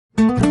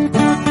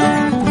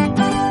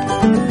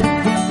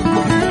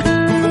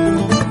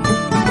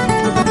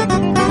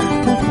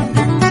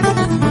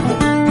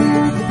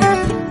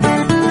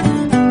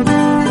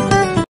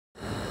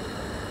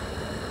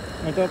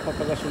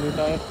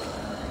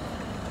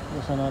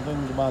Gusto natin,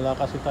 gumala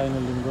kasi tayo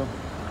ng linggo.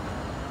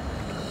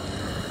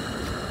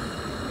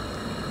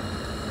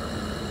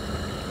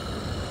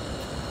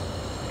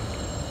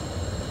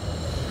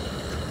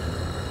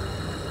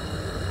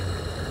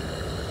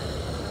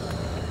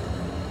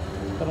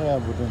 Tara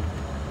nga po dun.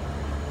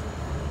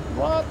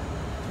 What?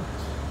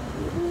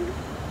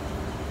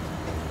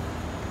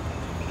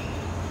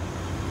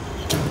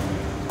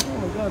 Oh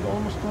my god,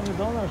 almost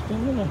 $20.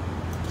 Tingnan na.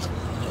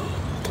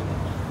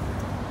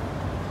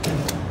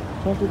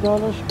 $20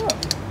 ka.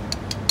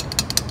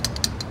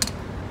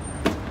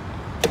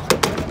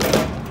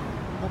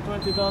 At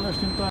 $20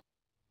 din tayo.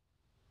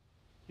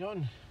 Yun.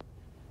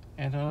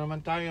 Eto na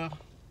naman tayo.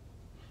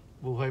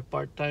 Buhay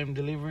part-time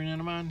delivery na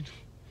naman.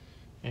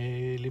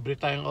 Eh, libre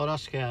tayong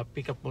oras kaya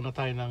pick up muna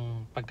tayo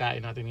ng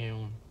pagkain natin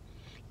ngayong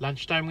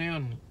lunchtime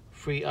ngayon.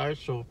 Free hours,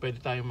 so pwede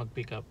tayong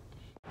mag-pick up.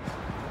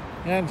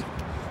 Yan.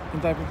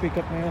 Yung tayo pick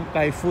up ngayon,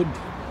 Thai food.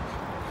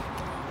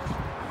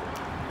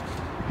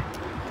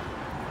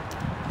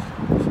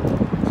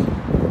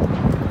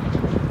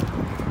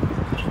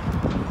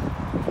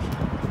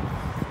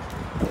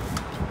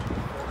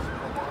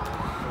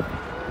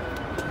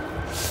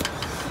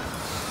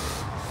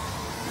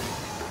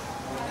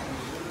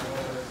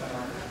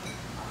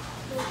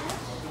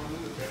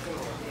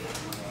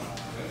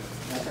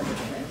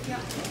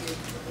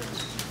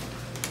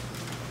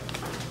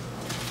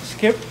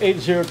 Skip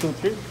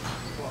 8023.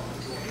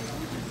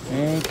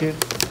 Thank you.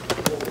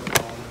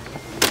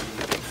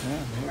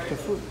 Yeah, here's the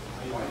food.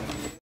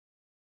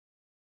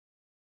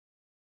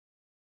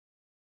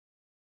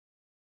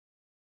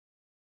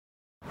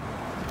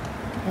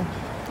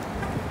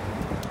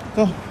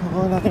 Ito,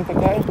 makuha natin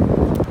pagkain.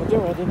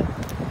 Ready na.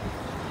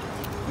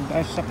 Yung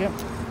tayo sa sakyan.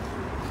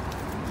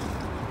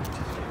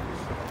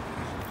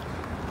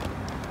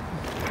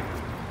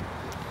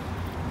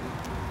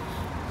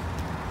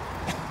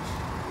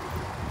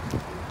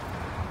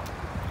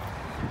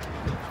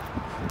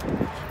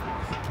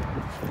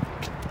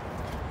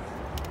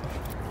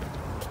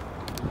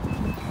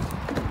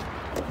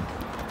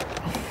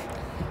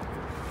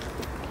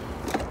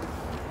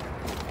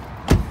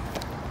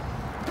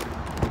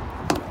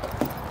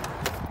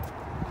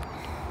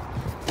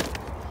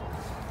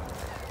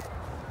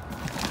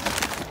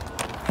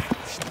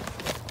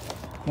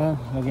 Yan,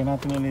 lagyan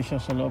natin ulit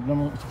siya sa loob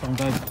ng isang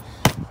bag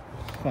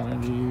para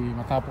hindi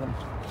matapon.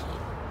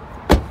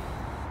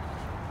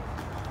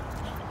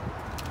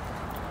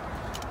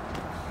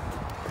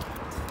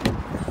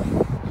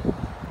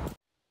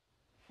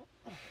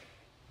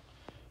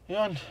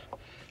 Yan,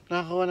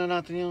 nakakuha na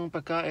natin yung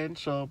pagkain,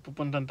 so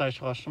pupuntan tayo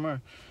sa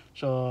customer.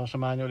 So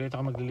samahan niyo ulit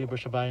ako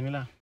mag-deliver sa bahay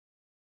nila.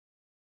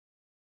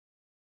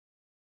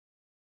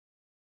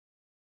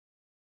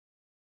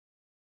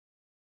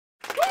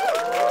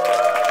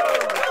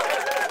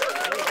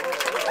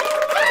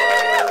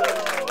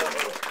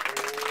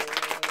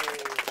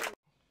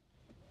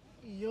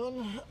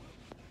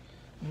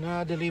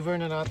 Na-deliver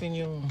na natin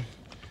yung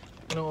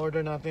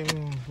order natin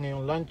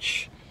ngayong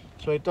lunch.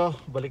 So ito,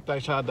 balik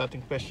tayo sa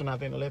dating pwesto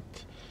natin ulit.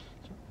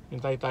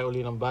 Hintay tayo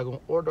ulit ng bagong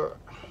order.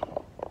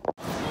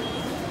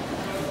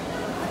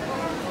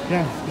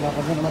 Yan,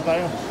 lakad na naman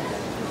tayo.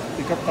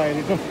 Pick up tayo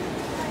dito.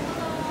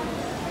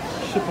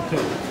 Ship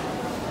hotel.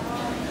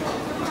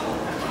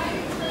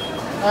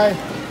 Hi,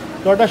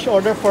 DoorDash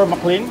order for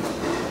McLean.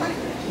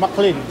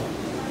 McLean.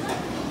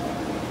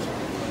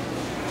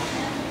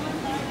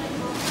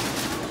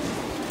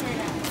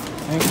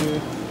 Thank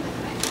you.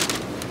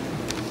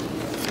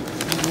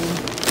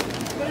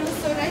 But it was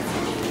so nice to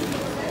meet you.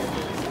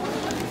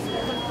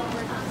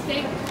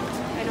 Steak.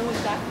 I know what's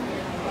that.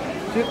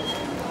 Shit.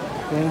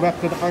 Going back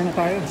to the car na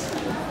tayo.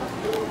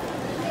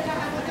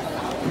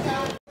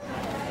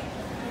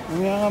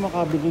 Hindi nga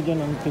makabili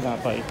dyan ng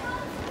tinapay.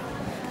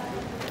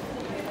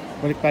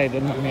 Balik tayo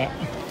doon mamaya.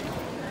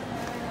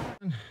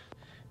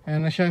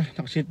 Ayan na siya.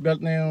 Naka-seatbelt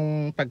na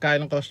yung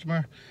pagkain ng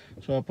customer.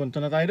 So punta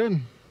na tayo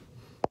doon.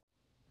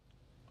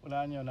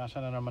 Wala nyo,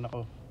 nasa na naman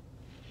ako.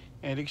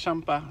 Eric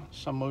Sampa,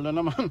 sa mall na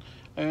naman.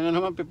 Ayun na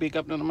naman, pipick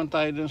up na naman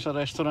tayo dun sa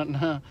restaurant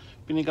na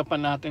pinikapan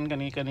natin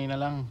kanina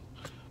lang.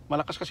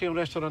 Malakas kasi yung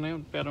restaurant na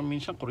yun, pero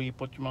minsan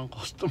kuripot yung mga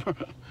customer.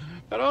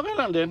 Pero okay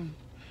lang din.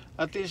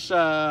 At least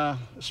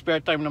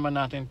spare time naman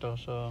natin to.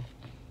 So,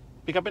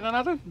 pick upin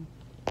na natin.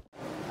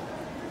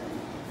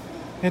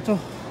 Eto,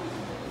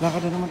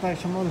 lakad na naman tayo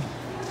sa mall.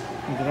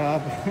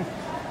 Grabe.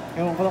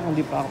 Ewan ko lang kung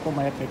di pa ako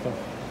pumayat ito.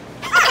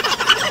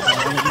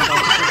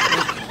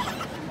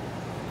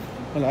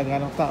 Wala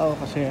nga ng tao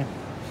kasi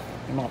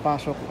may mga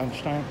pasok,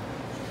 lunchtime.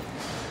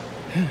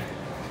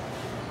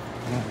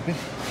 Grabe.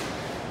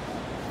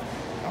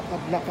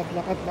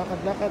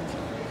 Lakad.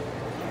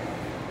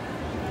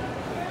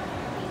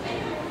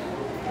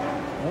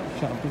 Oh,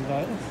 shopping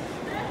tayo.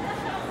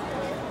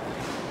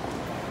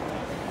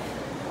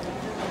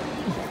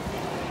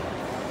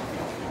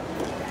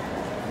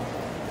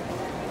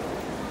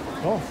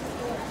 Oh,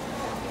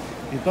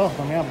 ito,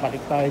 mamaya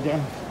balik tayo dyan.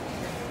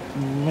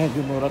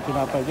 Medyo mura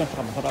tinapay dyan,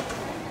 saka masarap.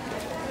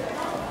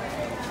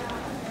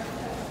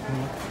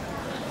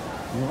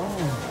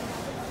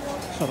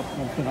 sarap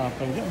ng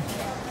tinapay dyan.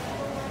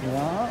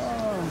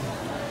 Yan.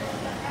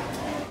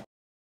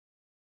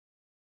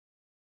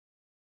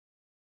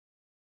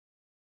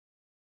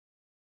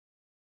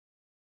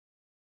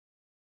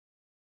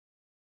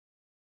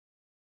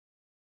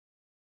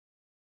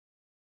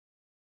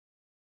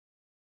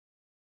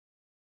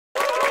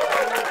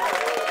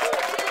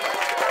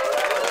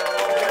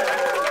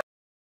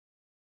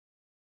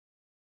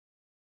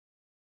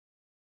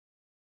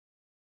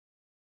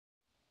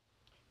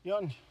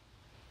 Yun.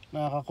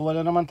 Nakakuha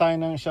na naman tayo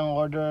ng isang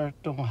order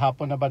itong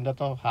hapon na banda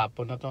to.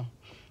 Hapon na to.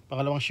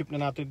 Pangalawang ship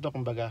na natin to,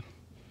 kumbaga.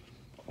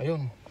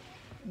 Ayun.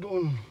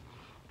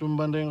 Doon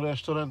banda yung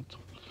restaurant.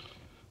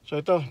 So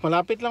ito,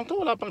 malapit lang to.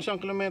 Wala pang 1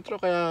 kilometro.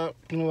 Kaya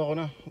kinuha ko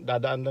na.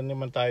 Dadaan din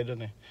naman tayo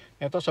doon eh.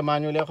 Ito,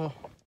 samahan nyo ulit ako.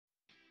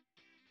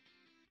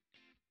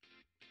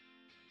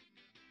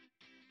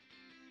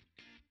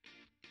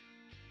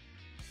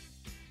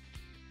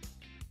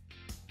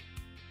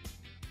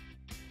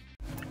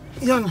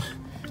 Yan.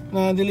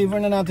 Na-deliver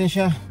na natin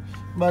siya.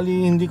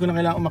 Bali, hindi ko na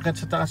kailangan umakyat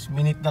sa taas.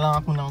 Minute na lang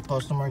ako ng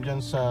customer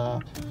dyan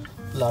sa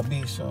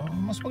lobby. So,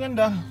 mas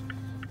maganda.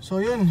 So,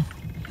 yun.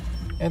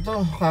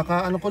 Eto,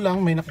 kakaano ko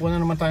lang. May nakuha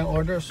na naman tayong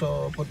order.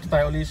 So, punta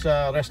tayo ulit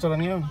sa restaurant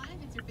ngayon.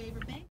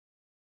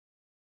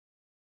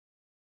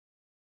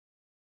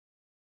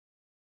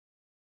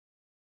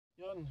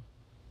 Yun.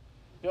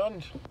 Yun.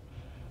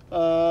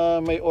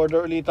 May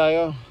order ulit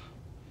tayo.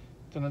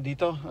 Ito na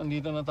dito.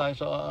 Andito na tayo.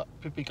 So,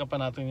 pipick up pa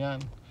natin yan.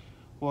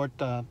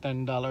 Worth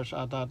 $10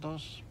 ata to.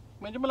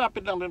 Medyo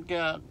malapit lang din,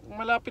 kaya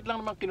malapit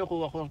lang naman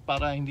kinukuha ko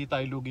para hindi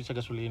tayo lugi sa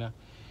gasolina.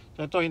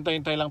 So ito,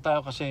 hintay-hintay lang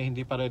tayo kasi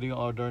hindi pa ready yung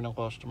order ng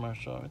customer.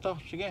 So ito,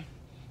 sige,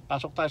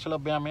 pasok tayo sa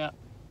loob maya-maya.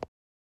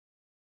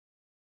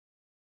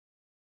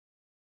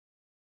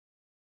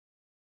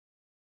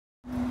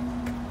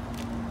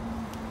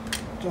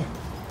 Ito,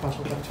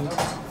 pasok tayo sa loob.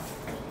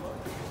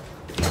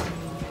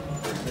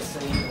 The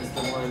same as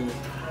the one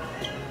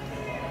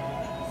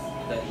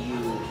that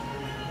you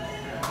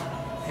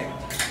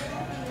picked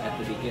at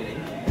the beginning.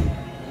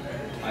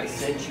 I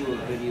sent you a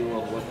video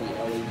of what the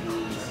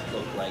LEDs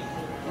look like,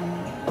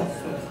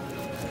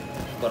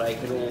 but I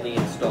could only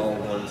install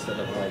one set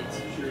of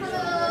lights.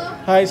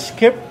 Hi,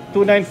 Skip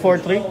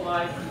 2943.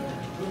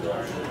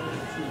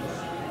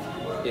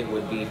 It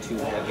would be too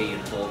heavy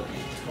and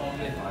bulky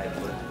if I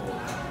put it full.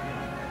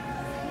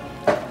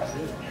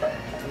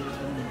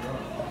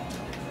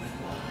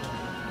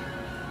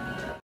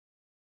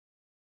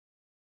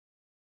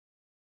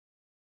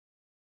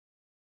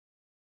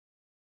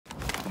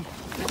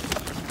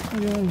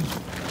 Ayan.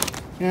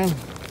 Yan.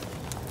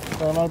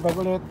 Tama bag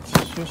ulit.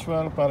 As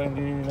usual, para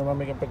hindi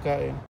namamig ang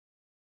pagkain.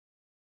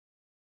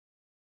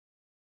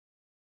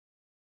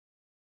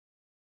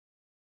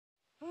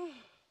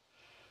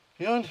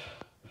 Yan.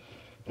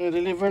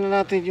 I-deliver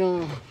na natin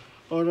yung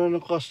order ng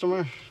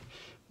customer.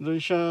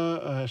 Doon siya,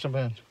 saan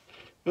ba yan?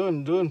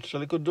 Doon, sa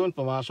likod doon.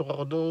 Pumasok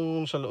ako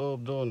doon, sa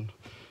loob doon.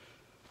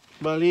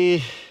 Bali,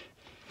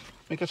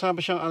 may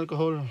kasama siyang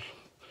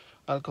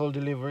alcohol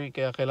delivery,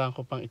 kaya kailangan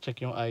ko pang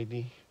i-check yung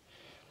ID.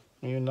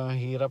 Ngayon na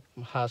hirap,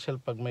 hassle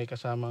pag may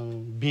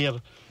kasamang beer.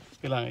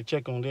 Kailangan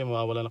i-check, kung hindi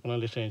mawawalan ako ng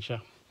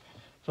lisensya.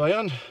 So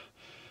ayun,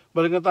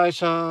 balik na tayo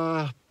sa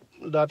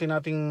dati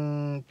nating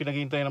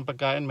pinaghihintay ng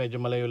pagkain.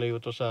 Medyo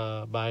malayo-layo to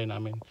sa bahay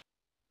namin.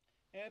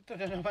 Eto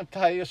na naman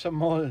tayo sa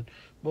mall.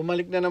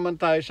 Bumalik na naman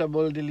tayo sa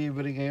mall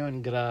delivery ngayon.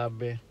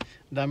 Grabe,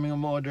 daming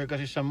umu-order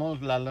kasi sa mall,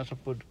 lalo sa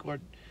food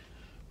court.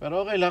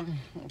 Pero okay lang,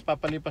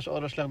 papalipas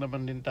oras lang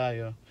naman din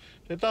tayo.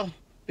 So ito,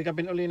 pick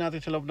upin uli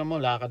natin sa loob ng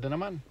mall. Lakad na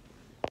naman.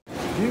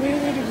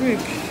 Really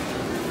quick.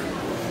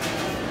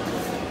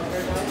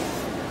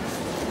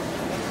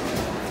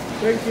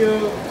 Thank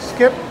you.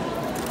 Skip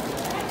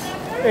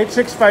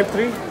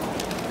 8653.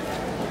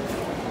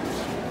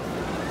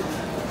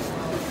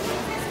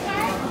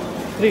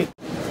 3.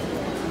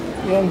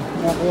 Yan,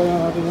 nakuha na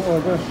natin yung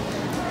order.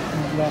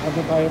 Lakad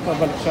na tayo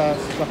pabalik sa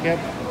sasakyan.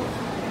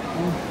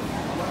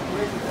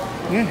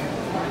 Yan.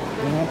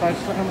 Yan na tayo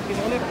sa sasakyan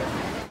ulit.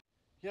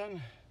 Yan.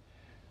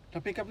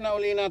 Na-pick up na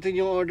uli natin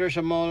yung order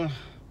sa mall.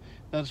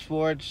 That's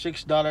worth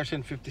 $6.50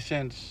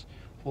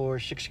 for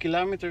 6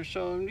 kilometers.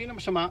 So, hindi na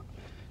masama.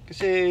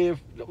 Kasi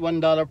 $1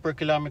 per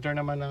kilometer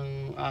naman ang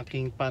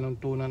aking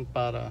panuntunan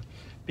para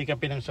pick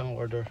upin ang isang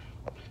order.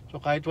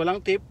 So, kahit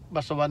walang tip,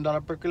 basta $1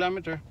 per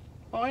kilometer,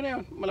 okay na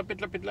yun.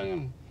 Malapit-lapit lang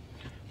yun.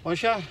 O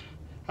siya,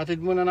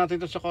 hatid muna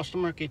natin ito sa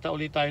customer. Kita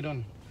ulit tayo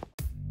doon.